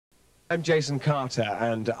I'm Jason Carter,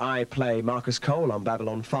 and I play Marcus Cole on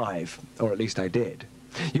Babylon 5, or at least I did.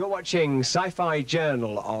 You're watching Sci-Fi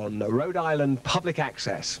Journal on Rhode Island Public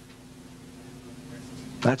Access.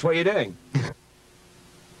 That's what you're doing.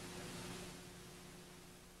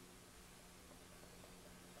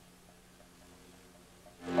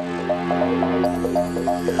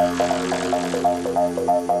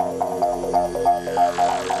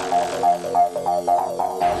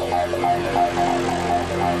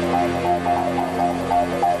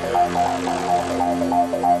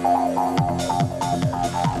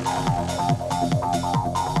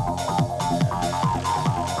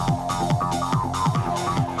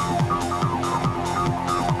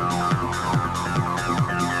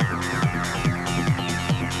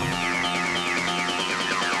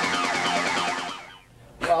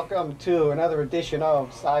 Welcome to another edition of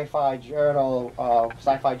Sci-Fi Journal.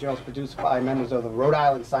 Sci-Fi Journal is produced by members of the Rhode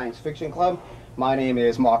Island Science Fiction Club. My name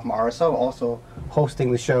is Marc Morisseau. Also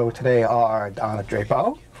hosting the show today are Donna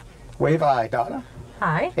Drapeau. Wave hi, Donna.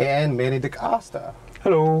 Hi. And Manny DeCosta.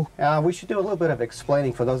 Hello. We should do a little bit of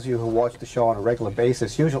explaining for those of you who watch the show on a regular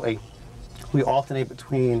basis. Usually we alternate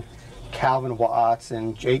between Calvin Watts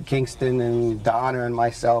and Jake Kingston and Donna and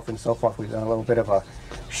myself and so forth. We've done a little bit of a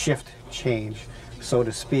shift change, so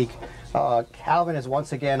to speak. Calvin is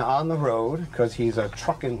once again on the road because he's a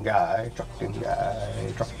trucking guy.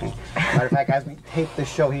 Matter of fact, as we tape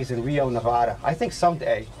this show, he's in Rio, Nevada. I think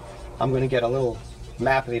someday I'm going to get a little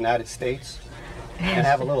map of the United States and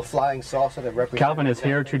have a little flying saucer that represents... Calvin is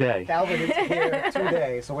here today. Calvin is here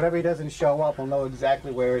today. So whenever he doesn't show up, we'll know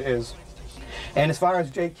exactly where it is. And as far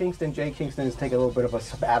as Jake Kingston is taking a little bit of a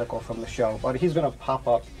sabbatical from the show, but he's going to pop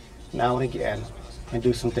up now and again and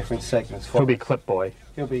do some different segments for He'll be Clip Boy.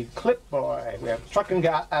 He'll be Clip Boy. We have Trucking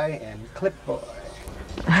Guy and Clip Boy.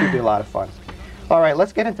 Should be a lot of fun. All right,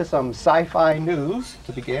 let's get into some sci-fi news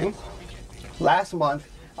to begin. Last month,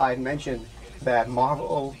 I had mentioned that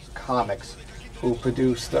Marvel Comics, who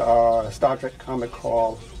produced a Star Trek comic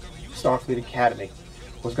called Starfleet Academy,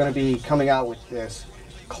 was going to be coming out with this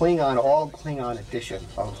Klingon, all Klingon edition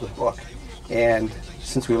of the book. And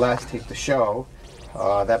since we last taped the show,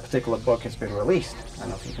 that particular book has been released. I don't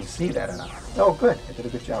know if you can see that or not. Oh, good. I did a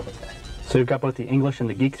good job with that. So you've got both the English and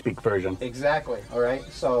the Geek Speak version. Exactly. All right.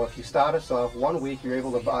 So if you start us off 1 week, you're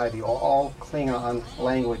able to buy the all Klingon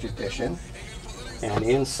language edition. And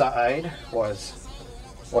inside was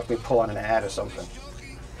what we pull on an ad or something.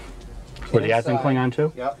 Were the ads in Klingon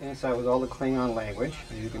too? Yep. Inside was all the Klingon language,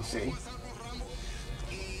 as you can see.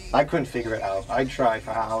 I couldn't figure it out. I tried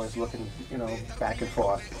for hours looking, back and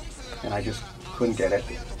forth, and I just couldn't get it.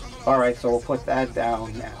 All right, so we'll put that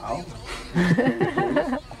down now.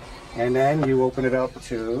 And then you open it up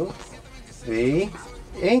to the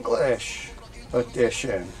English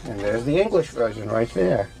edition. And there's the English version right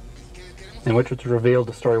there. In which was revealed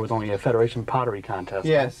the story was only a Federation pottery contest.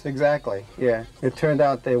 Yes, exactly. Yeah. It turned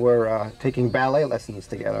out they were taking ballet lessons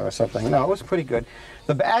together or something. No, it was pretty good.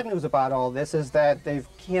 The bad news about all this is that they've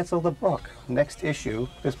canceled the book. Next issue,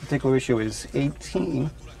 this particular issue is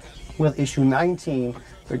 18. With issue 19,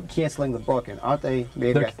 they're canceling the book, and aren't they?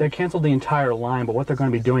 They canceled the entire line, but what they're going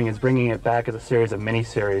to be doing is bringing it back as a series of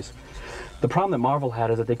miniseries. The problem that Marvel had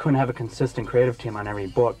is that they couldn't have a consistent creative team on every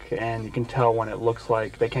book, and you can tell when it looks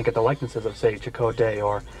like they can't get the likenesses of, say, Chakotay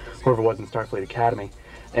or whoever was in Starfleet Academy.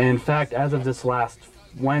 And in fact, as of this last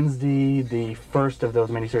Wednesday, the first of those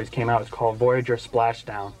miniseries came out. It's called Voyager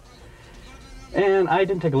Splashdown. And I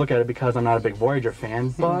didn't take a look at it because I'm not a big Voyager fan,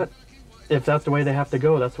 but if that's the way they have to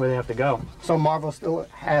go, that's the way they have to go. So Marvel still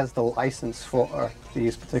has the license for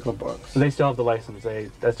these particular books? They still have the license.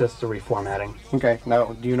 That's just a reformatting. Okay.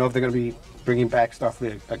 Now, do you know if they're going to be bringing back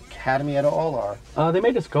Starfleet Academy at all, or? They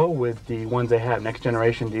may just go with the ones they have, Next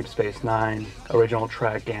Generation, Deep Space Nine, Original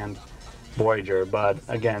Trek, and Voyager. But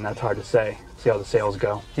again, that's hard to say. See how the sales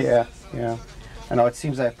go. Yeah, yeah. I know it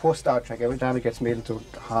seems that poor Star Trek, every time it gets made into a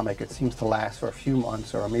comic, it seems to last for a few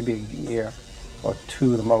months or maybe a year or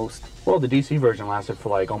two the most. Well, the DC version lasted for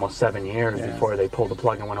like almost 7 years before they pulled the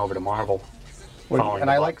plug and went over to Marvel. Well, and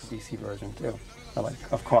I like the DC version too. I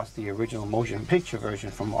like, of course, the original motion picture version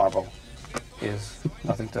from Marvel is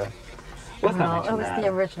nothing to... Well, it was the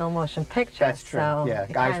original motion picture. That's true. So yeah,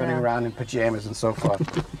 guys running around in pajamas and so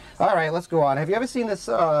forth. All right, let's go on. Have you ever seen this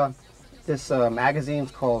magazine?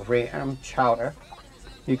 It's called Ram Chowder.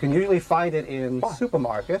 You can usually find it in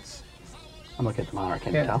supermarkets. I'm looking at the monitor,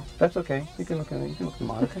 can you tell? That's okay. You can look at the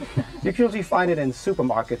monitor. You can usually find it in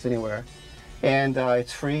supermarkets anywhere. And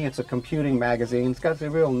it's free. It's a computing magazine. It's got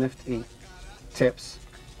some real nifty tips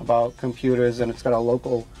about computers, and it's got a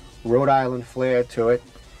local Rhode Island flair to it.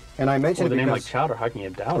 And I mentioned With it a name like because Chowder, how can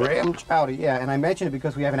you doubt it? Graham Chowder, yeah. And I mentioned it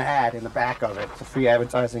because we have an ad in the back of it. It's a free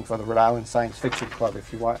advertising for the Rhode Island Science Fiction Club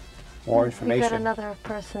if you want more information. We got another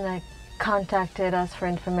person that contacted us for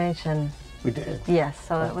information. We did. Yes,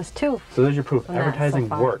 so it was 2. So there's your proof. From that Advertising so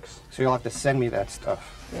far. works. So you'll have to send me that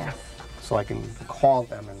stuff. Yes. So I can call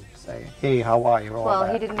them and say, hey, how are you? All Well,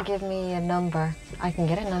 that. he didn't give me a number. I can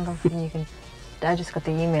get a number for you. I just got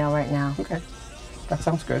the email right now. Okay. That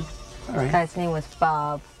sounds good. All right. The guy's name was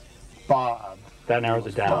Bob. Bob. That narrows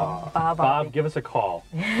it down. Bob. Give us a call.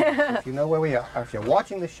 If you know where we are, if you're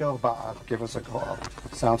watching the show, Bob, give us a call.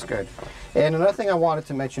 Sounds good. And another thing I wanted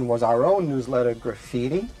to mention was our own newsletter,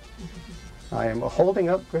 Graffiti. I am holding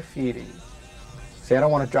up Graffiti. See, I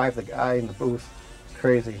don't want to drive the guy in the booth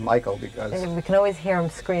crazy, Michael, because... We can always hear him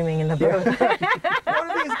screaming in the booth. What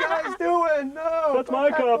are these guys doing? No! That's my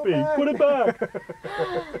copy. Put it back.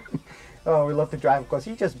 Oh, we love to drive, of course.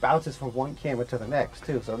 He just bounces from one camera to the next,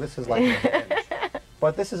 too, so this is like revenge.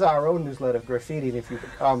 But this is our own newsletter, Graffiti, and if you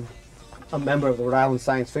become a member of the Rhode Island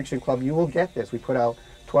Science Fiction Club, you will get this. We put out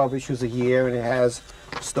 12 issues a year, and it has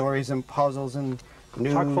stories and puzzles and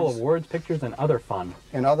news. Chock full of words, pictures, and other fun.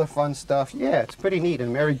 And other fun stuff. Yeah, it's pretty neat.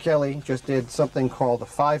 And Mary Kelly just did something called the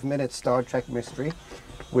 5-Minute Star Trek Mystery,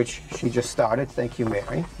 which she just started. Thank you,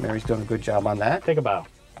 Mary. Mary's doing a good job on that. Take a bow.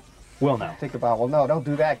 We'll know. Think about, well, no, don't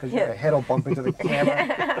do that because your head will bump into the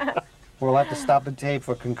camera. We'll have to stop the tape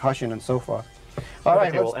for concussion and so forth. All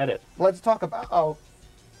right, we'll edit. Let's talk about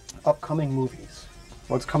upcoming movies.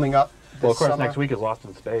 What's coming up this Well, of course, summer. next week is Lost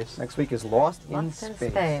in Space. Next week is Lost in Lost in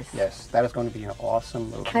Space. Space. Yes, that is going to be an awesome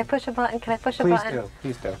movie. Can I push a button? Can I push a Please button? do.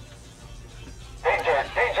 Please do.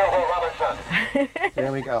 Danger, Will Robinson.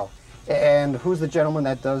 There we go. And who's the gentleman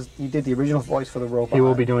that he did the original voice for the robot? He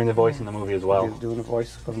will be doing the voice in the movie as well. He's doing the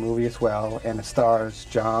voice for the movie as well. And it stars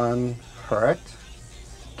John Hurt,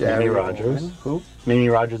 Mimi Gary Rogers. Oldman, who? Mimi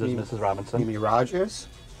Rogers is Mrs. Robinson. Mimi Rogers.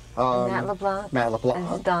 Matt LeBlanc. Matt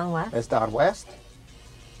LeBlanc. As Don West. As Don West.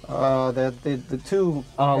 The two...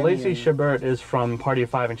 Lacey Penny Chabert is from Party of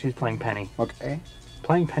Five, and she's playing Penny. Okay.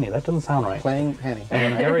 Playing Penny, that doesn't sound right. Playing Penny.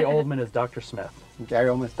 And Gary Oldman is Dr. Smith. Gary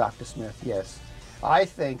Oldman is Dr. Smith, yes. I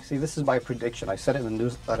think, see, this is my prediction. I said it in the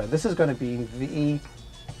newsletter. This is going to be the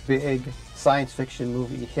big science fiction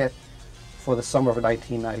movie hit for the summer of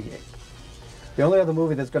 1998. The only other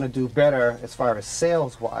movie that's going to do better as far as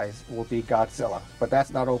sales-wise will be Godzilla. But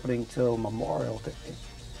that's not opening till Memorial Day,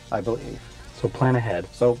 I believe. So plan ahead.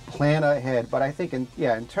 So plan ahead. But I think, in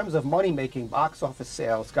terms of money-making, box office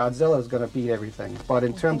sales, Godzilla is going to beat everything. But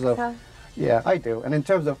in terms of... so? Yeah, I do. And in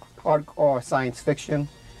terms of hardcore science fiction,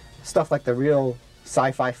 stuff like the real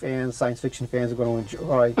sci-fi fans, science fiction fans are going to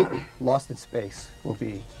enjoy, Lost in Space will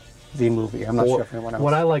be the movie. I'm not sure if anyone else...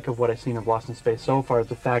 What I like of what I've seen of Lost in Space so far is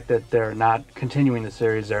the fact that they're not continuing the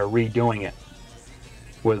series, they're redoing it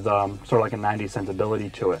with sort of like a 90s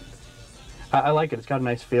sensibility to it. I like it. It's got a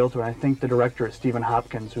nice feel to it. I think the director is Stephen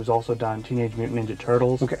Hopkins, who's also done Teenage Mutant Ninja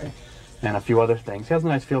Turtles and a few other things. He has a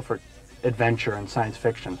nice feel for adventure and science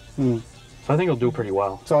fiction. So I think he'll do pretty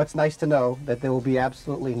well. So it's nice to know that there will be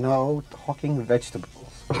absolutely no talking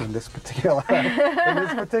vegetables in this particular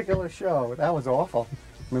show. That was awful.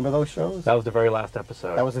 Remember those shows? That was the very last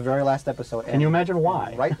episode. That was the very last episode. Can you imagine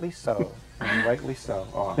why? Rightly so. And rightly so.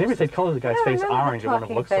 Oh. Maybe if they colored the guy's face orange, it wouldn't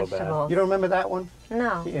have looked so bad. You don't remember that one?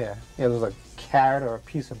 No. Yeah. Yeah, there was a carrot or a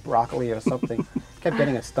piece of broccoli or something. Kept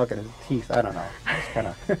getting it stuck in his teeth. I don't know. It was kind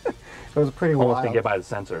of... It was pretty wild. Almost didn't get by the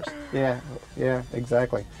censors. Yeah,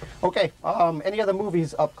 exactly. Okay, any other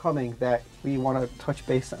movies upcoming that we want to touch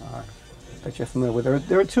base on that you're familiar with?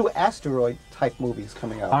 There are 2 asteroid-type movies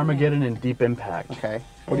coming out. Armageddon and Deep Impact. Okay.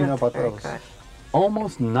 What do you know about those?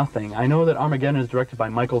 Almost nothing. I know that Armageddon is directed by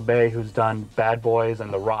Michael Bay, who's done Bad Boys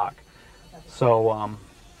and The Rock. So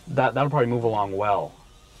that'll probably move along well.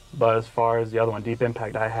 But as far as the other one, Deep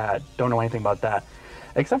Impact, don't know anything about that.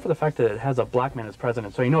 Except for the fact that it has a black man as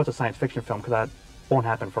president, so you know it's a science fiction film, because that won't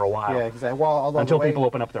happen for a while. Yeah, exactly. Well, until people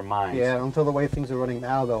open up their minds. Yeah, until the way things are running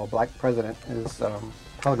now, though, a black president is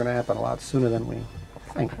probably going to happen a lot sooner than we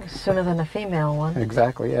think. Sooner than a female one.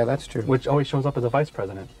 Exactly, yeah, that's true. Which always shows up as a vice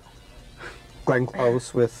president. Glenn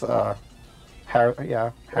Close with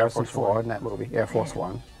Harrison Ford in that movie, Air Force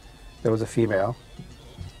One. There was a female.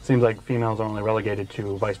 Seems like females are only relegated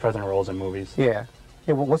to vice president roles in movies. Yeah.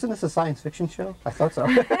 Yeah, well, wasn't this a science fiction show? I thought so.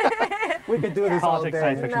 We could do this all day.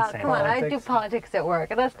 Science fiction, No, same. come on, I do politics at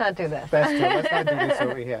work. Let's not do this. That's true. Let's not do this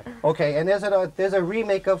over here. Okay, and there's a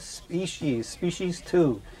remake of Species. Species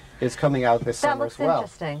 2 is coming out this summer as well. That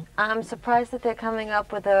looks interesting. I'm surprised that they're coming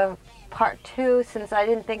up with a part 2, since I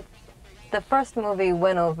didn't think the first movie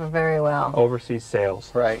went over very well. Overseas sales.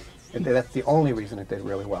 Right. And that's the only reason it did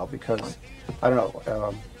really well, because, I don't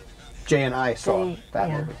know, Jay and I saw that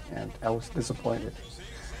yeah. movie, and I was disappointed.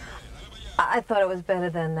 I thought it was better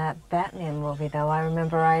than that Batman movie, though. I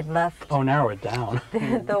remember I'd left Oh, narrow it down.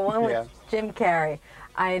 the one with Yeah. Jim Carrey.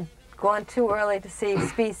 I'd gone too early to see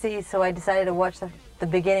Species, so I decided to watch the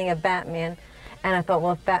beginning of Batman. And I thought,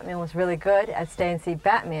 well, if Batman was really good, I'd stay and see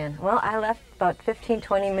Batman. Well, I left about 15,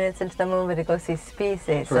 20 minutes into the movie to go see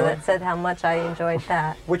Species, so Really? that said how much I enjoyed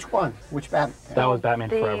that. Which one? Which Batman? That was Batman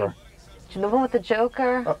Forever. The one with the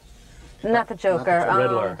Joker? Oh. Not the Joker.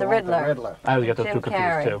 Riddler. The Riddler. Riddler. I always get those Jim two confused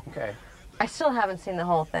Carrey. too. Okay. I still haven't seen the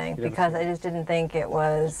whole thing didn't because see I just didn't think it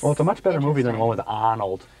was. Well, it's a much better movie than the interesting. one with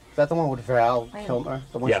Arnold. Is that the one with Val Kilmer?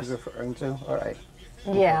 The one Yes. she's referring to? All right.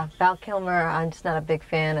 Yeah, Val Kilmer, I'm just not a big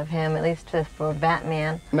fan of him, at least for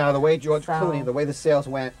Batman. Now, the way George So- Clooney, the way the sales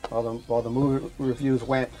went, or the movie reviews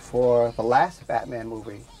went for the last Batman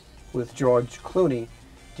movie with George Clooney,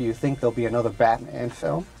 do you think there'll be another Batman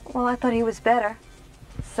film? Well, I thought he was better,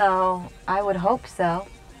 so I would hope so.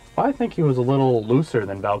 Well, I think he was a little looser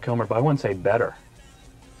than Val Kilmer, but I wouldn't say better.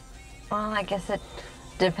 Well, I guess it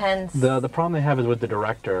depends. The problem they have is with the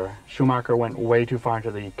director. Schumacher went way too far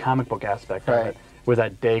into the comic book aspect of Right. it with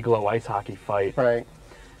that day-glow ice hockey fight. Right.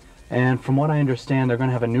 And from what I understand, they're going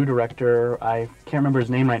to have a new director. I can't remember his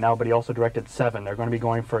name right now, but he also directed Seven. They're going to be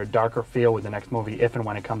going for a darker feel with the next movie, if and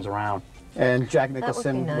when it comes around. And Jack would be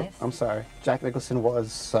Nicholson, nice. I'm sorry, Jack Nicholson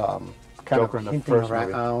was kind Joker in of the hinting first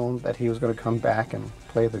movie. around that he was going to come back and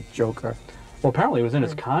play the Joker. Well, apparently it was in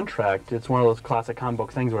his contract. It's one of those classic comic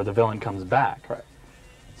book things where the villain comes back. Right.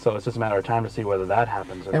 So it's just a matter of time to see whether that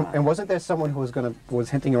happens or not. And wasn't there someone who was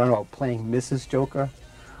hinting around about playing Mrs. Joker?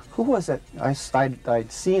 Who was it?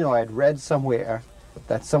 I'd seen or I'd read somewhere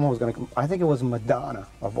that someone was going to come. I think it was Madonna,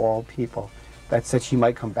 of all people, that said she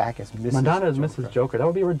might come back as Mrs. Madonna is Joker. Mrs. Joker. That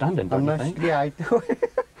would be redundant, don't I'm you not think? Yeah, I do.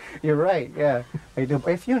 You're right. Yeah, I do.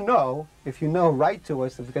 But if you know, write to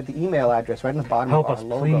us. We've got the email address right in the bottom Help of our us,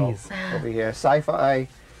 logo please. over here. Sci-Fi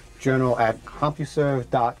Journal at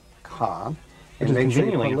CompuServe.com. Which is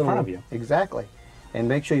conveniently in front of you. Exactly. And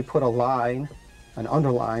make sure you put a line, an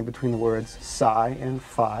underline between the words Sci and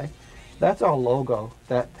Fi. That's our logo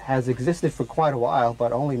that has existed for quite a while,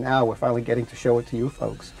 but only now we're finally getting to show it to you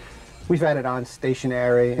folks. We've had it on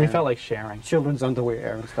stationery We and felt like sharing. children's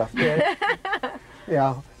underwear and stuff. Yeah.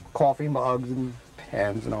 Yeah, coffee mugs and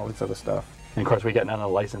pens and all this other stuff. And of course, we get none of the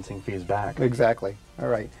licensing fees back. Exactly. All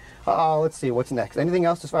right. Let's see, what's next? Anything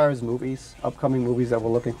else as far as movies, upcoming movies that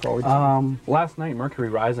we're looking forward to? Last night, Mercury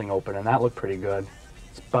Rising opened, and that looked pretty good.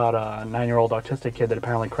 It's about a 9-year-old autistic kid that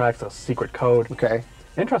apparently cracks a secret code. Okay.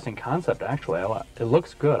 Interesting concept, actually. It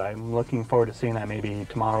looks good. I'm looking forward to seeing that maybe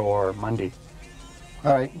tomorrow or Monday.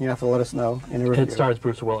 All right, you have to let us know in a review. It stars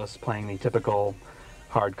Bruce Willis playing the typical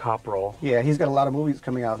hard cop role. Yeah, he's got a lot of movies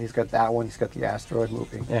coming out. He's got that one. He's got the Asteroid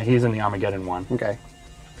movie. Yeah, he's in the Armageddon one. Okay.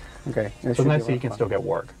 Okay. So it's nice that he can still get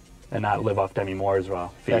work and not live off Demi Moore's fees.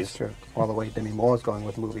 That's true. All the way Demi Moore's going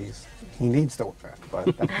with movies. He needs to work, but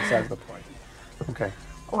that's besides the point. Okay.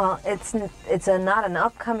 Well, it's not an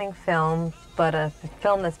upcoming film, but a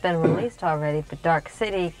film that's been released already. But Dark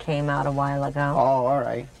City came out a while ago. Oh, all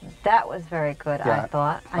right. That was very good, Yeah, I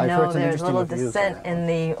thought. I I've heard know some there's a interesting little reviews on dissent that in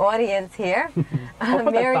the audience here. that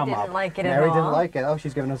Mary thumb didn't up. like it Mary at all. didn't like it. Oh,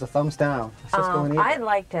 she's giving us a thumbs down. Cisco and I Eva.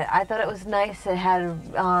 liked it. I thought it was nice. It had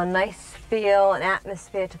a nice feel and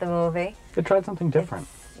atmosphere to the movie. They tried something different.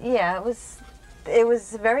 Yeah, it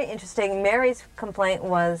was very interesting. Mary's complaint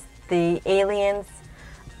was the aliens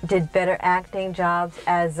did better acting jobs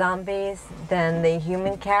as zombies than the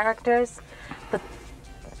human characters. But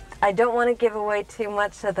I don't want to give away too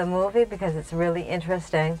much of the movie because it's really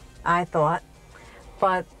interesting, I thought.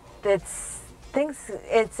 But it's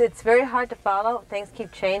very hard to follow. Things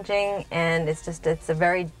keep changing, and it's a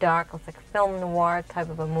very dark, it's like a film noir type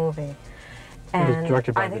of a movie. And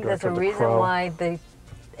directed by I the think there's director a of The reason Crow. why the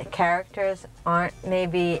characters aren't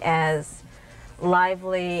maybe as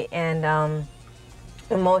lively and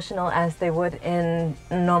emotional as they would in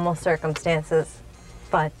normal circumstances.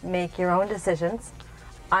 But make your own decisions.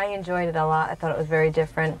 I enjoyed it a lot. I thought it was very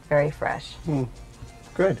different, very fresh.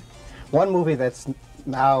 Good. One movie that's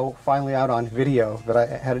now finally out on video that I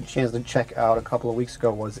had a chance to check out a couple of weeks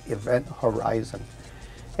ago was Event Horizon.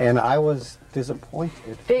 And I was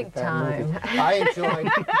disappointed. Big with that time. movie. I enjoyed,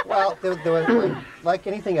 well, there was, like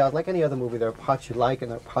anything else, like any other movie, there are parts you like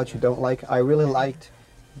and there are parts you don't like. I really liked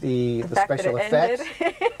the fact that special it effects.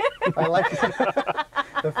 ended. I liked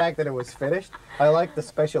the fact that it was finished. I liked the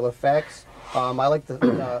special effects. I liked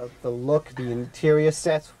the look. The interior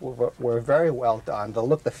sets were very well done. The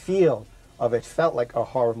look, the feel of it felt like a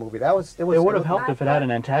horror movie. It It would have helped if it had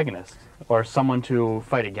an antagonist or someone to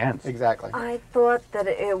fight against. Exactly. I thought that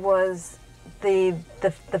it was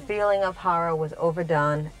the feeling of horror was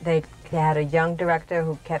overdone. They had a young director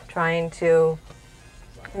who kept trying to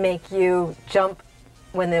make you jump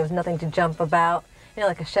when there was nothing to jump about. You know,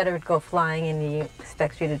 like a shutter would go flying and he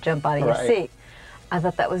expects you to jump out of your seat. I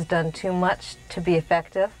thought that was done too much to be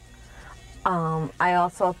effective. I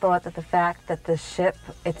also thought that the fact that the ship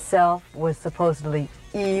itself was supposedly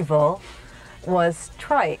evil was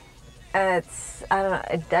trite. I don't know,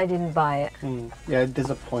 I didn't buy it. Yeah,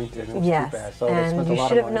 disappointed. It was yes, too bad. So and you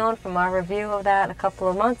should have known from our review of that a couple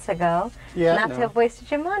of months ago not to have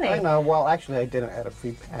wasted your money. I know. Well, actually, I didn't add a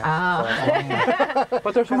free pass. So,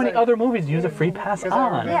 But there's so many other movies you use a free pass on.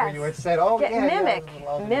 I remember you had said,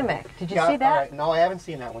 Mimic. Did you see that? All right. No, I haven't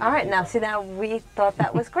seen that one. All right, now see, now we thought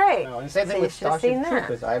that was great. No, and the same thing so with Starship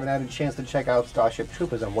Troopers. I haven't had a chance to check out Starship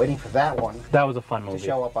Troopers. I'm waiting for that one That was a fun to movie.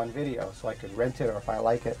 show up on video so I could rent it, or if I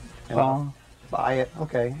like it, and Well, I'll buy it.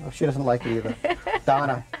 Okay. Well, she doesn't like it either.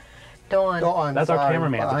 Donna. Dawn. That's our sorry,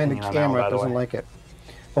 cameraman's behind the opinion on that camera one, by the doesn't way. like it.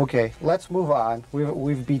 Okay, let's move on.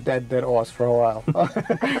 We've beat dead horse for a while.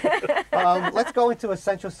 Let's go into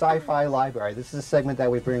Essential Sci-Fi Library. This is a segment that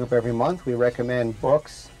we bring up every month. We recommend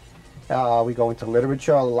books. We go into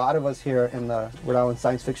literature. A lot of us here in the Rhode Island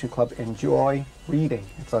Science Fiction Club enjoy reading.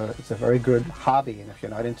 It's a very good hobby, and if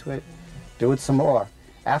you're not into it, do it some more.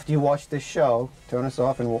 After you watch this show, turn us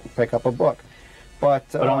off and we'll pick up a book.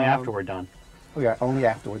 But only after we're done. Yeah, only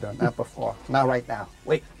after we're done, not before. Not right now.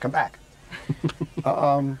 Wait, come back.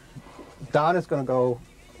 Donna's going to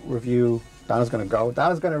review a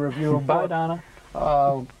Bye, book Donna.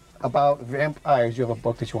 about vampires. You have a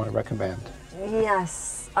book that you want to recommend.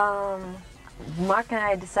 Yes. Mark and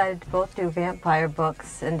I decided to both do vampire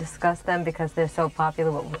books and discuss them because they're so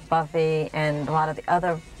popular with Buffy and a lot of the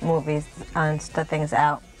other movies and things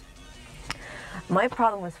out. My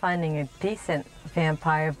problem was finding a decent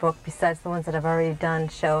vampire book besides the ones that I've already done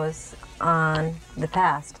shows on the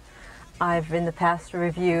past. I've in the past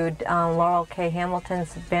reviewed Laurel K.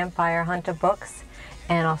 Hamilton's Vampire Hunter books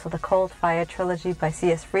and also the Cold Fire trilogy by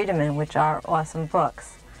C.S. Friedemann, which are awesome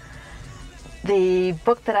books. The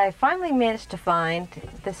book that I finally managed to find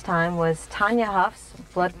this time was Tanya Huff's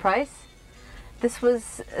Blood Price. This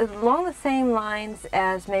was along the same lines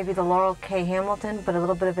as maybe the Laurel K. Hamilton, but a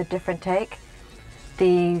little bit of a different take.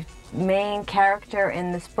 The main character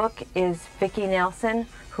in this book is Vicki Nelson,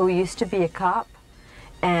 who used to be a cop,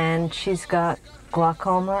 and she's got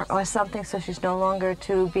glaucoma or something, so she's no longer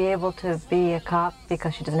to be able to be a cop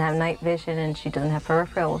because she doesn't have night vision and she doesn't have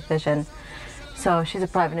peripheral vision. So she's a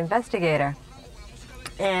private investigator.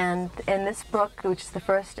 And in this book, which is the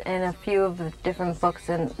first in a few of the different books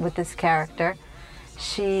with this character,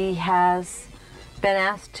 she has been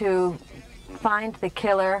asked to find the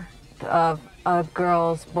killer of a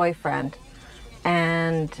girl's boyfriend.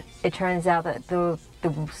 And it turns out that the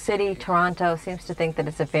city, Toronto, seems to think that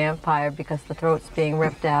it's a vampire because the throat's being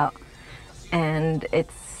ripped out. And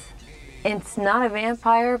it's not a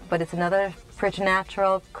vampire, but it's another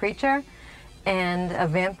preternatural creature. And a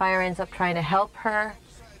vampire ends up trying to help her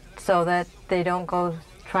so that they don't go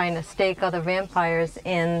trying to stake other vampires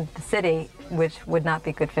in the city, which would not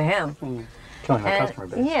be good for him. Killing our customer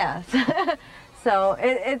base. Yes. So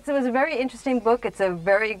it was a very interesting book. It's a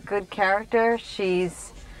very good character.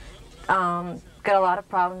 She's got a lot of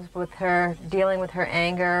problems with her, dealing with her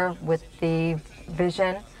anger, with the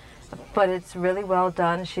vision, but it's really well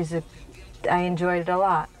done. I enjoyed it a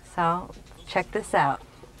lot. So check this out.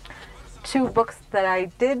 Two books that I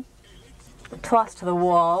did toss to the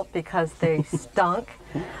wall because they stunk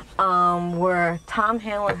were Tom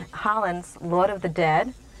Holland's Lord of the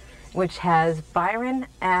Dead, which has Byron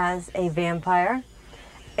as a vampire.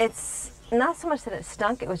 It's not so much that it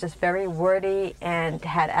stunk, it was just very wordy and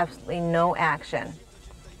had absolutely no action.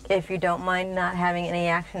 If you don't mind not having any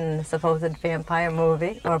action in the supposed vampire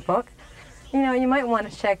movie or book, you might want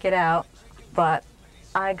to check it out, but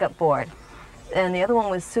I got bored. And the other one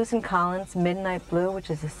was Susan Collins' Midnight Blue, which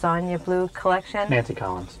is a Sonia Blue collection. Nancy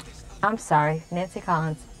Collins. I'm sorry, Nancy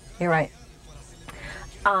Collins. You're right.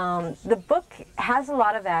 The book has a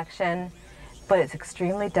lot of action, but it's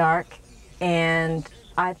extremely dark, and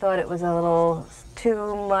I thought it was a little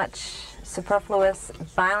too much superfluous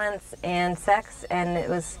violence and sex, and it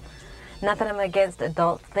was, not that I'm against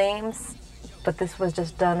adult themes, but this was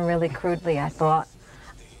just done really crudely, I thought.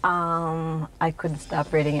 I couldn't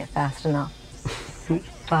stop reading it fast enough.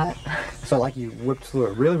 But So like you whipped through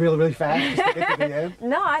it really, really, really fast just to get to the end?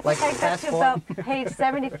 no, I think I got to about page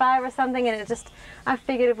 75 or something, and I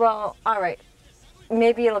figured, well, all right,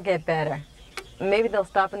 maybe it'll get better. Maybe they'll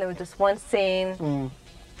stop and there was just one scene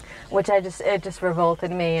which it just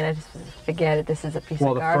revolted me, and I just forget it. This is a piece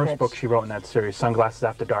Well, of the garbage. first book she wrote in that series, Sunglasses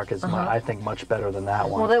After Dark, is I think much better than that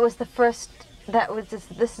one. Well, that was the first.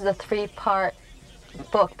 This is a 3-part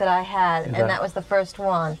book that I had, and that was the first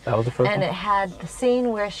one. That was the first one? And it had the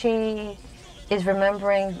scene where she is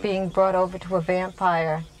remembering being brought over to a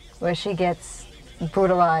vampire, where she gets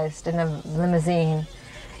brutalized in a limousine,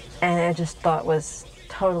 and I just thought was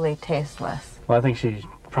totally tasteless. Well, I think she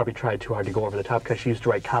probably tried too hard to go over the top because she used to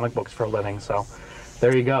write comic books for a living, so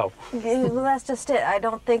there you go. Well, that's just it. I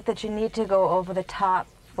don't think that you need to go over the top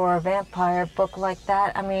for a vampire book like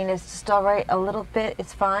that. I mean, it's just all right a little bit,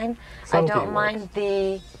 it's fine. Subtlety I don't mind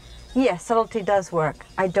the... Yeah, subtlety does work.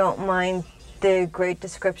 I don't mind the great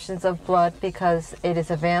descriptions of blood because it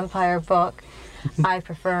is a vampire book. I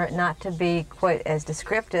prefer it not to be quite as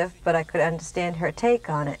descriptive, but I could understand her take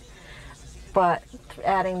on it. But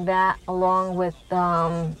adding that along with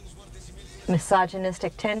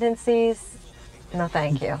misogynistic tendencies, no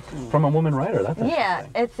thank you. From a woman writer, that's Yeah,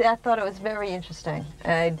 interesting. I thought it was very interesting.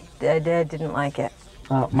 I didn't like it.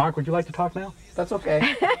 Mark, would you like to talk now? That's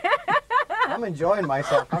okay. I'm enjoying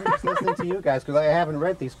myself. I'm just listening to you guys because I haven't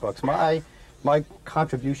read these books. My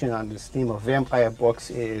contribution on this theme of vampire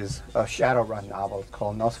books is a Shadowrun novel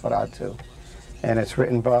called Nosferatu. And it's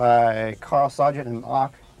written by Carl Sargent and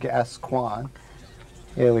Marc Gascoigne.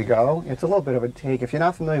 Here we go. It's a little bit of a take. If you're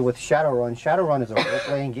not familiar with Shadowrun, Shadowrun is a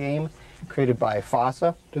role-playing game created by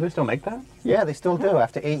FASA. Do they still make that? Yeah, they still do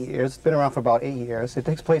after 8 years. It's been around for about 8 years. It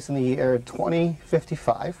takes place in the year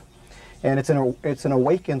 2055. And it's an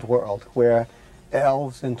awakened world where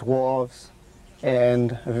elves and dwarves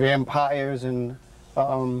and vampires and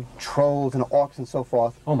trolls and orcs and so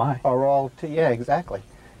forth are all, yeah, exactly,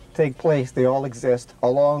 take place. They all exist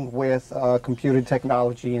along with computer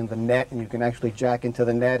technology and the net, and you can actually jack into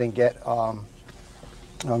the net and get sail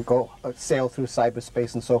through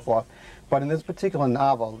cyberspace and so forth. But in this particular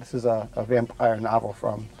novel, this is a vampire novel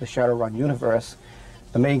from the Shadowrun universe.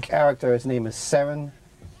 The main character, his name is Seren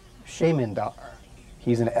Shamindar.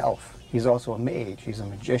 He's an elf. He's also a mage. He's a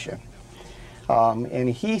magician. And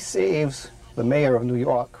he saves the mayor of New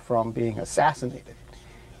York from being assassinated.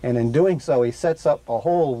 And in doing so, he sets up a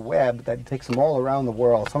whole web that takes him all around the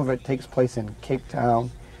world. Some of it takes place in Cape Town.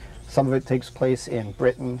 Some of it takes place in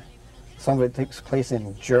Britain. Some of it takes place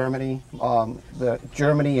in Germany. The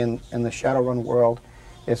Germany in the Shadowrun world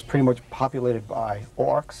is pretty much populated by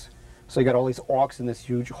orcs. So you got all these orcs in this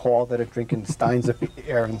huge hall that are drinking steins of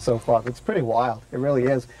beer and so forth. It's pretty wild. It really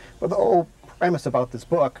is. But the whole premise about this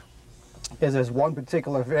book is there's one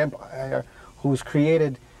particular vampire who's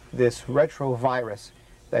created this retrovirus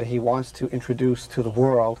that he wants to introduce to the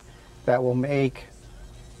world that will make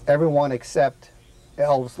everyone except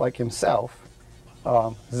elves like himself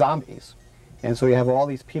zombies. And so you have all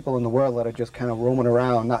these people in the world that are just kind of roaming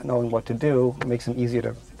around, not knowing what to do. It makes them easier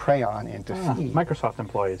to prey on and to feed. Microsoft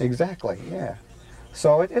employees. Exactly, yeah.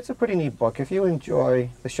 So it's a pretty neat book. If you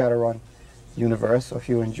enjoy the Shadowrun universe, or if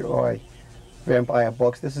you enjoy vampire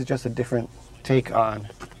books, this is just a different take on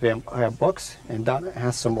vampire books. And Donna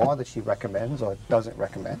has some more that she recommends or doesn't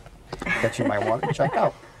recommend that you might want to check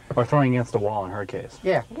out. Or throwing against the wall in her case.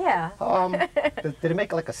 Yeah. Did it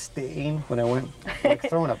make like a stain when I went, like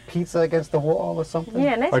throwing a pizza against the wall or something?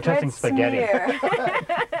 Yeah, nice or red testing spaghetti.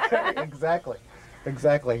 Exactly.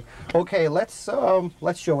 Exactly. Okay, let's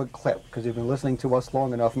show a clip because you've been listening to us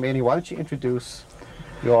long enough. Manny, why don't you introduce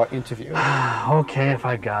your interview? Okay, if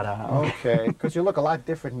I gotta. Okay, because you look a lot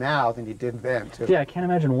different now than you did then, too. Yeah, I can't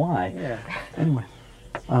imagine why. Yeah. Anyway,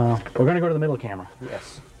 we're gonna go to the middle camera.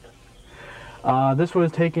 Yes. This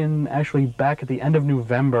was taken actually back at the end of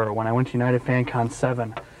November when I went to UnitedFanCon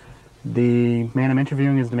 7. The man I'm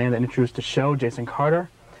interviewing is the man that introduced the show, Jason Carter.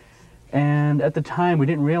 And at the time, we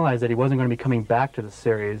didn't realize that he wasn't going to be coming back to the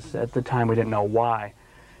series. At the time, we didn't know why.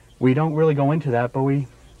 We don't really go into that, but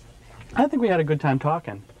I think we had a good time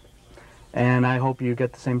talking. And I hope you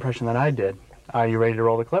get the same impression that I did. Are you ready to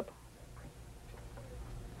roll the clip?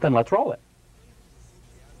 Then let's roll it.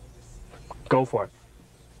 Go for it.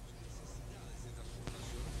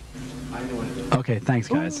 Okay, thanks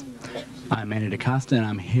guys. I'm Manny DeCosta and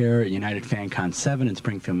I'm here at UnitedFanCon 7 in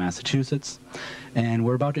Springfield, Massachusetts. And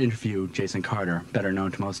we're about to interview Jason Carter, better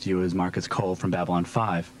known to most of you as Marcus Cole from Babylon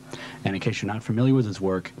 5. And in case you're not familiar with his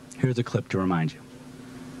work, here's a clip to remind you.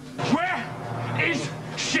 Where is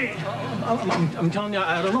she? I'm telling you,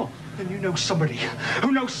 I don't know. Then you know somebody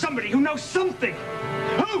who knows somebody who knows something.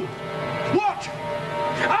 Who? What?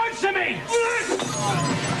 Answer me!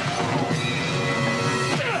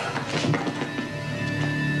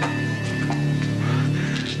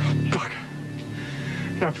 Fuck.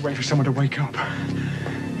 I have to wait for someone to wake up.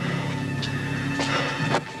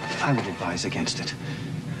 I would advise against it.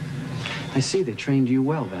 I see they trained you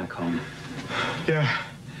well back home. Yeah.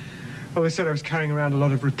 Well, they said I was carrying around a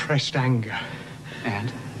lot of repressed anger.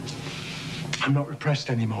 And? I'm not repressed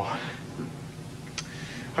anymore.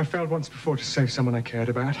 I failed once before to save someone I cared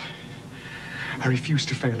about. I refuse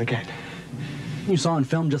to fail again. You saw on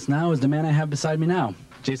film just now is the man I have beside me now,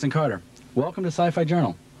 Jason Carter. Welcome to Sci-Fi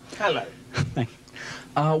Journal. Hello. Thank you.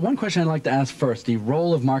 One question I'd like to ask first. The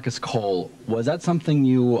role of Marcus Cole, was that something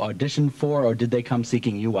you auditioned for, or did they come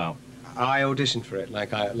seeking you out? I auditioned for it,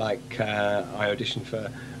 like I auditioned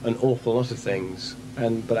for an awful lot of things,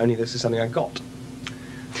 but only this is something I got.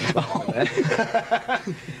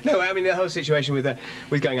 No, I mean the whole situation with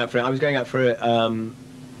going out for it. I was going out for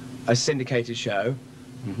a syndicated show,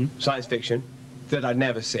 science fiction, that I'd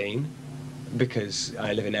never seen because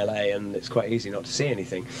I live in LA and it's quite easy not to see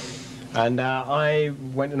anything. And I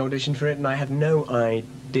went and auditioned for it, and I had no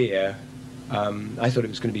idea. I thought it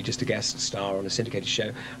was going to be just a guest star on a syndicated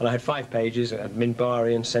show, and I had 5 pages. I had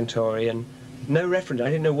Minbari and Centauri, and no reference. I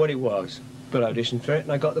didn't know what it was, but I auditioned for it,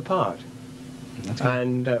 and I got the part. That's good.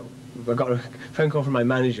 And I got a phone call from my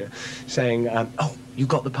manager saying, "Oh, you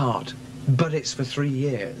got the part, but it's for 3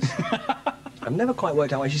 years." I've never quite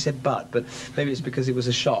worked out why she said but maybe it's because it was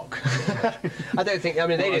a shock. I don't think, I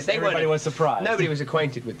mean, Everybody was surprised. Nobody was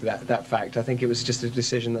acquainted with that fact. I think it was just a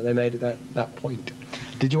decision that they made at that point.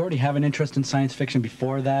 Did you already have an interest in science fiction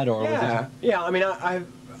before that, or was it? Yeah, I mean,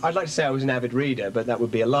 I'd like to say I was an avid reader, but that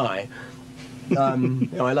would be a lie. You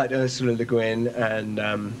know, I liked Ursula Le Guin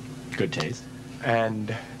and... Good taste.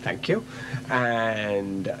 And, thank you,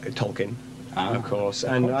 and Tolkien, of course.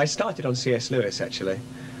 And I started on C.S. Lewis, actually.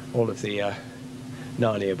 All of the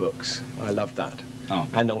Narnia books. I loved that. Oh.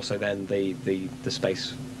 And also then the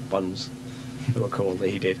space ones that were cool that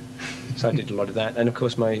he did. So I did a lot of that. And of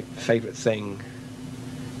course my favourite thing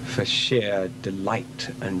for sheer delight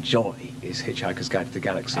and joy is Hitchhiker's Guide to the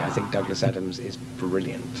Galaxy. I think Douglas Adams is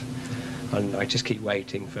brilliant. And I just keep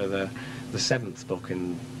waiting for the 7th book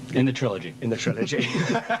in the trilogy. In the trilogy.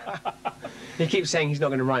 He keeps saying he's not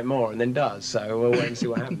going to write more and then does, so we'll wait and see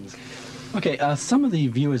what happens. Okay, some of the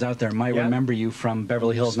viewers out there might remember you from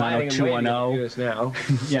Beverly Hills 90210. Now.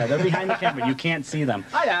 Yeah, they're behind the camera. You can't see them.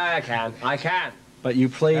 I can. But you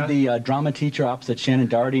played the drama teacher opposite Shannon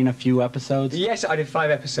Doherty in a few episodes? Yes, I did 5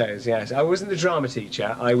 episodes, yes. I wasn't the drama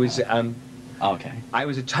teacher. I was... okay. I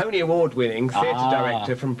was a Tony Award-winning theatre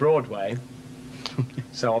director from Broadway.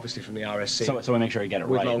 So obviously from the RSC. So we make sure you get it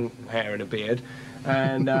with right. With long hair and a beard.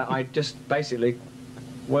 And I just basically...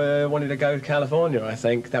 wanted to go to California, I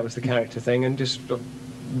think. That was the character thing, and just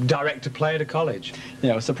direct a play at a college.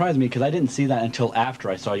 Yeah, it surprised me because I didn't see that until after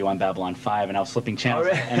I saw you on Babylon 5, and I was flipping channels,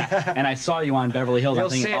 and I saw you on Beverly Hills. You'll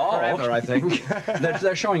I'm thinking, see it forever, I think.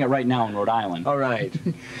 they're showing it right now in Rhode Island. All right.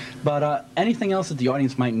 But anything else that the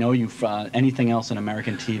audience might know you from? Anything else in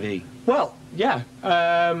American TV? Well, yeah.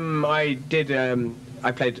 I did.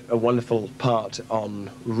 I played a wonderful part on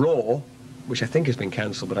Raw, which I think has been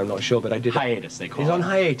cancelled, but I'm not sure. But I did hiatus. They call it. It's on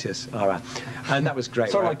hiatus. All right, and that was great.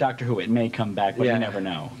 Sort of like Doctor Who. It may come back, but you never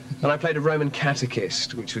know. And I played a Roman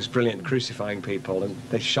catechist, which was brilliant, crucifying people, and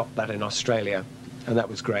they shot that in Australia, and that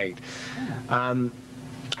was great. And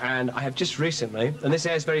I have just recently, and this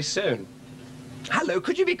airs very soon. Hello,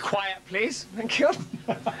 could you be quiet, please? Thank you.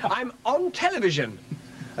 I'm on television.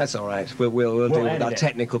 That's all right. We'll deal with our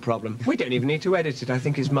technical problem. We don't even need to edit it. I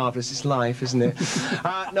think it's marvellous. It's life, isn't it?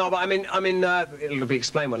 No, but I'm in. It'll be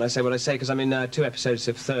explained when I say what I say, because I'm in 2 episodes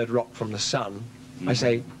of Third Rock from the Sun. I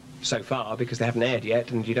say so far because they haven't aired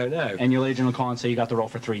yet, and you don't know. And your agent will call and say you got the role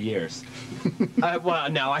for 3 years. Well,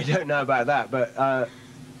 no, I don't know about that, but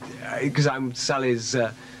because I'm Sally's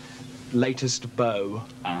latest beau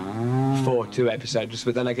for 2 episodes,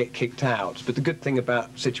 but then I get kicked out. But the good thing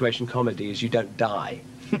about situation comedy is you don't die.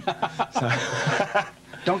 So,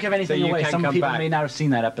 don't give anything away. Some people may not have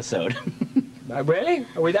seen that episode. Really?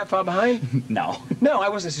 Are we that far behind? No. No, I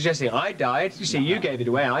wasn't suggesting I died. You see, you gave it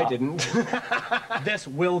away. I didn't. This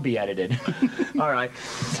will be edited. All right.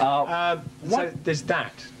 So there's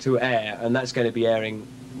that to air, and that's going to be airing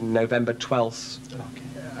November 12th. Okay.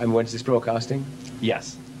 And when's this broadcasting?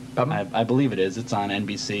 Yes. I believe it is. It's on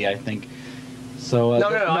NBC, I think. So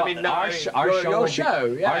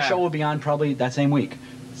our show will be on probably that same week.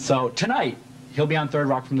 So tonight he'll be on Third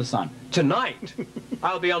Rock from the Sun. Tonight,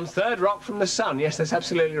 I'll be on Third Rock from the Sun. Yes, that's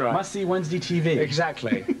absolutely right. Must see Wednesday TV.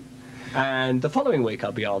 Exactly. And the following week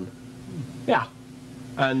I'll be on. Yeah.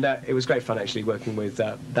 And it was great fun actually working with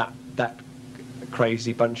that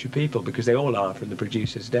crazy bunch of people, because they all are from the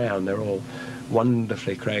producers down. They're all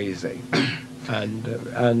wonderfully crazy. And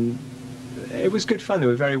it was good fun. They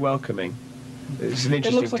were very welcoming. It's an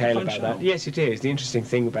interesting looks like a tale fun about show. that. Yes, it is. The interesting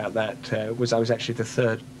thing about that was I was actually the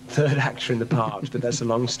third actor in the part, but that's a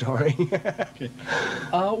long story.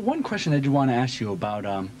 One question I did want to ask you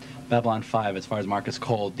about Babylon 5, as far as Marcus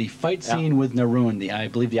Cole, the fight scene with Naroon, I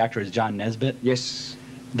believe the actor is John Nesbitt. Yes.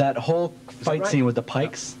 That whole fight scene with the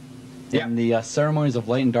Pikes in the Ceremonies of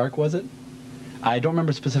Light and Dark, was it? I don't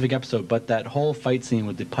remember a specific episode, but that whole fight scene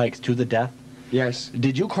with the Pikes to the death. Yes.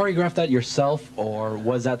 Did you choreograph that yourself, or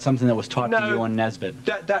was that something that was taught to you on Nesbitt?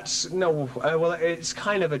 Well, it's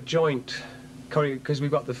kind of a joint, because we've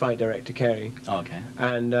got the fight director, Kerry. Oh, okay.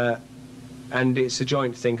 And it's a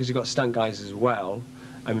joint thing, because you've got stunt guys as well.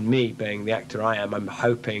 I mean, me being the actor I am, I'm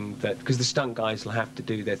hoping that, because the stunt guys will have to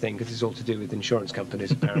do their thing, because it's all to do with insurance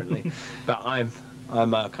companies, apparently. But I'm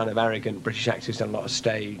a kind of arrogant British actor who's done a lot of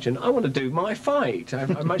stage, and I want to do my fight. I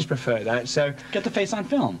much prefer that. So get the face on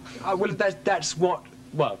film. Well, that's what.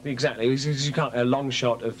 Well, exactly. You can't a long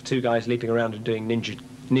shot of two guys leaping around and doing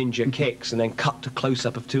ninja kicks, and then cut to close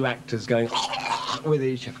up of two actors going with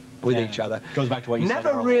each other. Goes back to what you said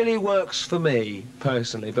Never earlier. really works for me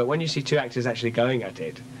personally, but when you see two actors actually going at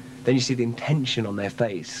it, then you see the intention on their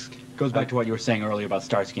face. Goes back to what you were saying earlier about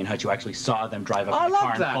Starsky and Hutch. You actually saw them drive up in the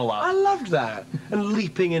car and pull up. I loved that. And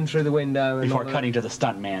leaping in through the window. And before cutting to the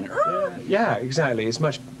stunt man. Yeah, exactly. It's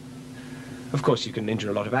much... Of course, you can injure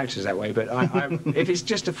a lot of actors that way, but if it's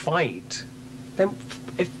just a fight, then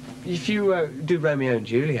if you do Romeo and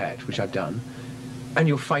Juliet, which I've done, and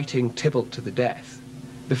you're fighting Tybalt to the death,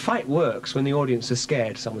 the fight works when the audience are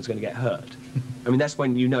scared someone's going to get hurt. I mean, that's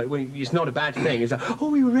when you know, it's not a bad thing. It's like, oh,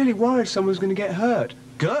 we were really worried someone was going to get hurt.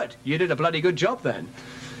 Good. You did a bloody good job then.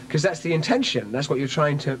 Because that's the intention. That's what you're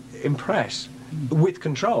trying to impress with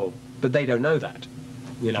control. But they don't know that.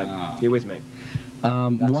 You know, you're with me.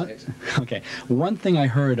 One thing I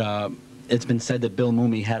heard, it's been said that Bill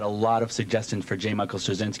Mumy had a lot of suggestions for J. Michael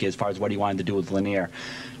Straczynski as far as what he wanted to do with Lanier.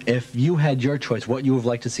 If you had your choice, what you would have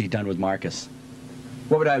liked to see done with Marcus?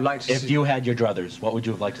 What would I like to see? If you had your druthers, what would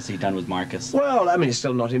you have liked to see done with Marcus? Well, I mean, it's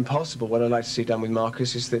still not impossible. What I'd like to see done with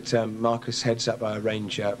Marcus is that Marcus heads up a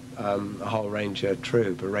Ranger, a whole Ranger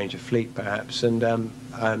troop, a Ranger fleet perhaps, and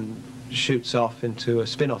shoots off into a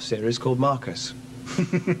spin-off series called Marcus.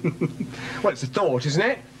 Well, it's a thought, isn't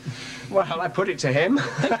it? Well, I put it to him.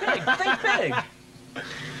 Think big.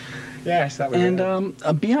 Yes, that would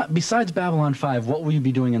be And besides Babylon 5, what will you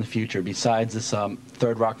be doing in the future besides this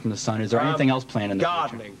Third Rock from the Sun? Is there anything else planned in the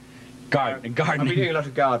gardening. future? Gardening. I'll be doing a lot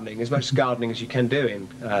of gardening, as much gardening as you can do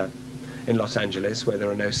in Los Angeles, where there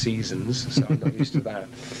are no seasons, so I'm not used to that.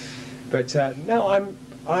 But no,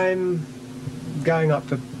 I'm going up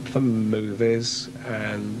for movies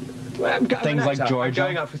and things like Georgia. I'm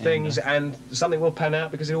going up for things, and something will pan out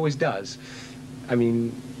because it always does. I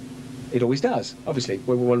mean, it always does. Obviously,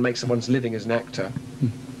 we want to make someone's living as an actor,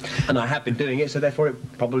 and I have been doing it, so therefore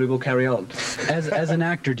it probably will carry on. As an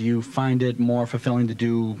actor, do you find it more fulfilling to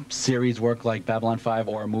do series work like Babylon 5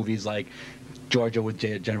 or movies like Georgia with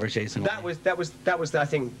Jennifer Jason Leigh? That was I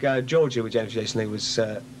think Georgia with Jennifer Jason Leigh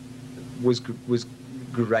was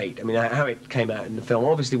great. I mean, how it came out in the film.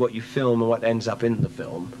 Obviously, what you film and what ends up in the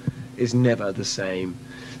film is never the same.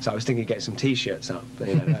 So I was thinking of getting some T-shirts up.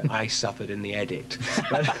 You know, I suffered in the edit.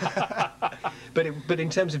 But in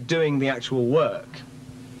terms of doing the actual work,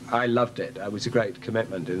 I loved it. It was a great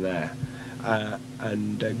commitment in there,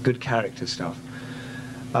 and good character stuff.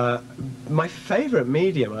 My favourite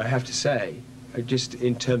medium, I have to say, just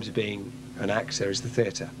in terms of being an actor, is the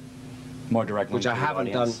theatre. More directly, which I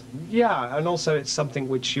haven't done. Yeah, and also it's something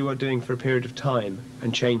which you are doing for a period of time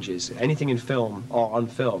and changes. Anything in film or on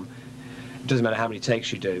film, it doesn't matter how many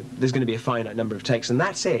takes you do. There's going to be a finite number of takes, and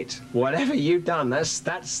that's it. Whatever you've done,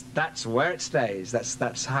 that's where it stays.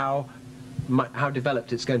 That's how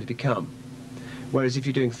developed it's going to become. Whereas if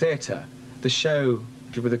you're doing theatre, the show,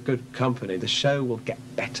 with a good company, the show will get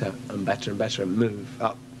better and better and better and move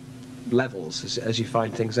up levels as you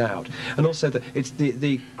find things out. And also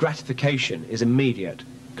the gratification is immediate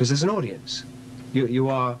because there's an audience. You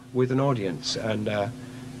are with an audience, and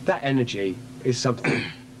that energy is something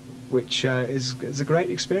which is a great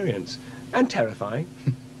experience and terrifying,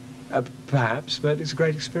 perhaps, but it's a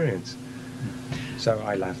great experience. So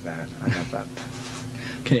I love that. I love that.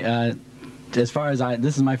 Okay, as far as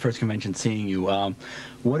this is my first convention seeing you.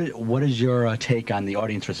 What is your take on the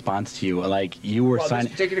audience response to you? Like, you were signing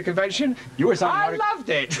this particular convention. You were signing. I loved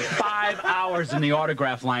it. 5 hours in the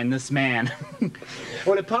autograph line. This man.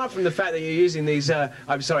 Well, apart from the fact that you're using these,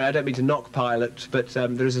 I'm sorry, I don't mean to knock Pilot, but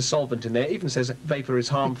there is a solvent in there. It even says vapor is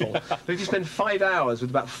harmful. But if you spend 5 hours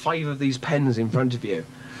with about 5 of these pens in front of you,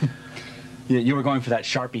 You were going for that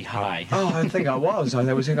Sharpie high. Oh, I think I was. I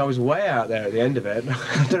think I was way out there at the end of it.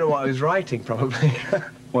 I don't know what I was writing, probably.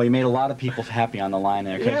 Well, you made a lot of people happy on the line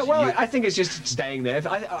there. Yeah, well, I think it's just staying there.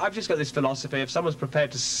 I've just got this philosophy, if someone's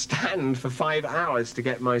prepared to stand for 5 hours to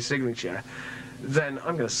get my signature, then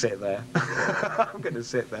I'm going to sit there. I'm going to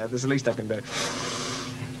sit there. That's the least I can do.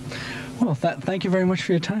 Well, thank you very much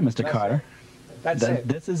for your time, Mr. Carter. That's it.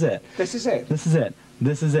 This is it. This is it. This is it.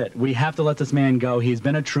 This is it. We have to let this man go. He's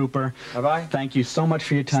been a trooper. Have I? Thank you so much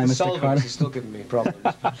for your time, Mr. Mr. Carter. He's still giving me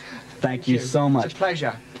problems. Thank you so much. It's a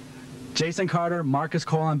pleasure. Jason Carter, Marcus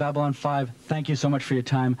Cole on Babylon 5, thank you so much for your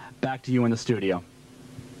time. Back to you in the studio.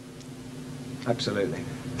 Absolutely.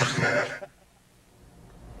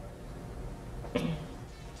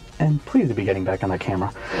 And please be getting back on that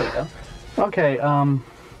camera. There we go. Okay,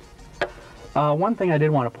 one thing I did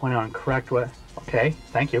want to point out and correct what... Okay,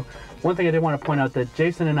 thank you. One thing I did want to point out that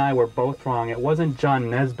Jason and I were both wrong. It wasn't John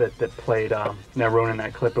Nesbitt that played Neroon in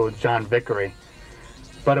that clip. It was John Vickery.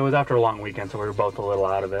 But it was after a long weekend, so we were both a little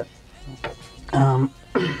out of it.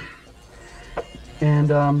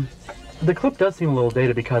 The clip does seem a little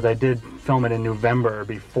dated because I did film it in November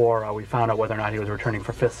before we found out whether or not he was returning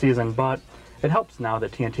for 5th season, but it helps now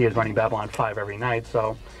that TNT is running Babylon 5 every night,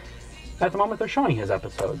 so at the moment they're showing his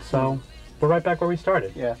episodes, so we're right back where we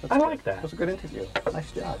started. Yeah, I like that. That was a good interview.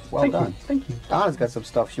 Nice job. Well Thank done. you. Thank you. Donna's got some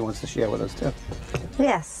stuff she wants to share with us, too.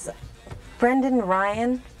 Yes. Brendan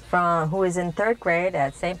Ryan, who is in 3rd grade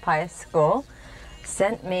at St. Pius School,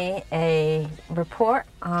 sent me a report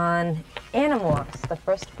on Animorphs, the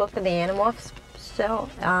first book of the Animorphs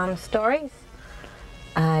stories.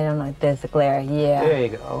 I don't know, there's a glare, yeah. There you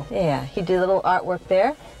go. Yeah, he did a little artwork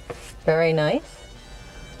there. Very nice.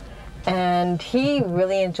 And he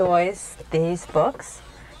really enjoys these books.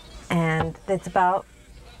 And it's about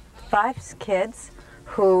 5 kids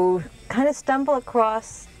who kind of stumble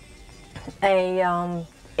across a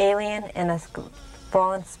alien in a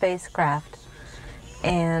fallen spacecraft.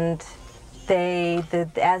 And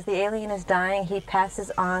as the alien is dying, he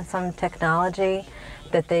passes on some technology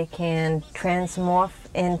that they can transmorph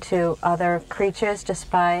into other creatures just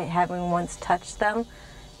by having once touched them.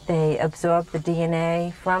 They absorb the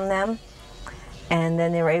DNA from them, and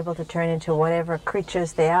then they were able to turn into whatever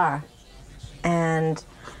creatures they are. And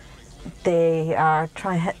they are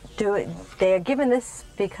they are given this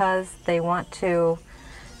because they want to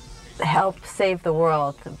help save the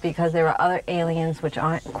world, because there are other aliens which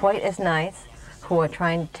aren't quite as nice who are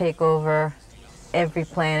trying to take over every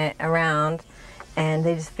planet around, and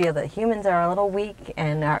they just feel that humans are a little weak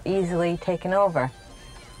and are easily taken over.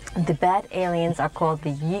 The bad aliens are called the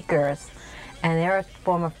Yeekers, and they're a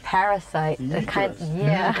form of parasite. Yeekers.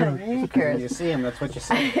 When you see them, that's what you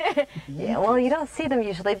see. Yeah, well, you don't see them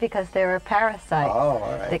usually because they're a parasite. Oh, all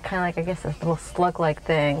right. They're kind of like, I guess, a little slug-like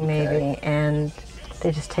thing, maybe, and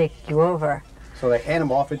they just take you over. So they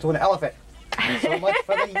animorph into an elephant. And so much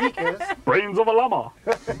for the Yeekers. Brains of a llama.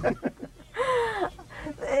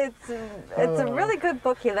 It's a really good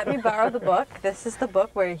book. He let me borrow the book. This is the book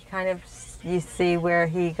where he kind of, you see where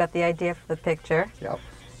he got the idea for the picture. Yep.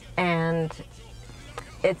 And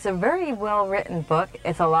it's a very well written book.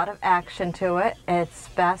 It's a lot of action to it. It's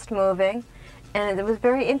fast moving, and it was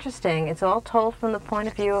very interesting. It's all told from the point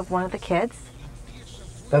of view of one of the kids.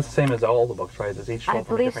 That's the same as all the books, right? There's each one I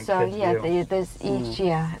from a believe different so. kid's Yeah, view. there's each.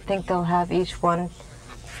 Yeah, I think they'll have each one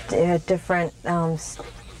different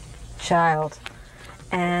child.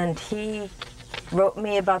 And he wrote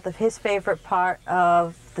me about his favorite part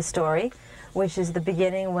of the story, which is the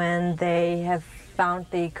beginning when they have found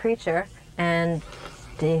the creature, and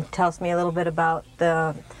he tells me a little bit about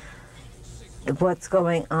what's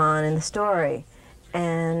going on in the story,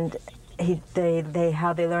 and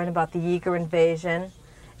how they learn about the Yeeker invasion,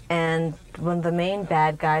 and one of the main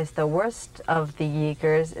bad guys, the worst of the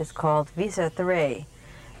Yeekers, is called Visa 3.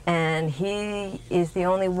 And he is the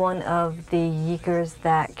only one of the Yeekers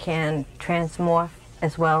that can transmorph,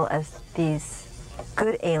 as well as these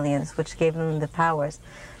good aliens, which gave them the powers.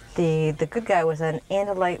 The good guy was an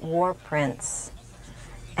Andalite war prince,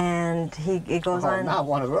 and he goes on. Not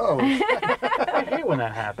one of those. I hate when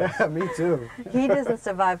that happens. Me too. He doesn't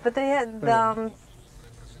survive, but they had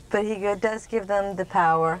but he does give them the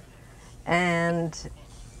power, and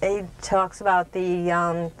he talks about the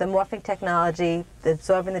morphing technology,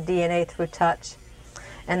 absorbing the DNA through touch,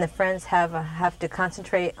 and the friends have to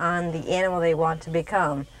concentrate on the animal they want to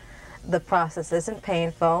become. The process isn't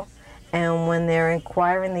painful, and when they're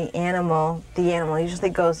acquiring the animal usually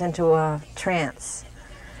goes into a trance.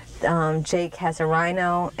 Jake has a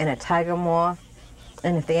rhino and a tiger morph,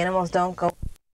 and if the animals don't go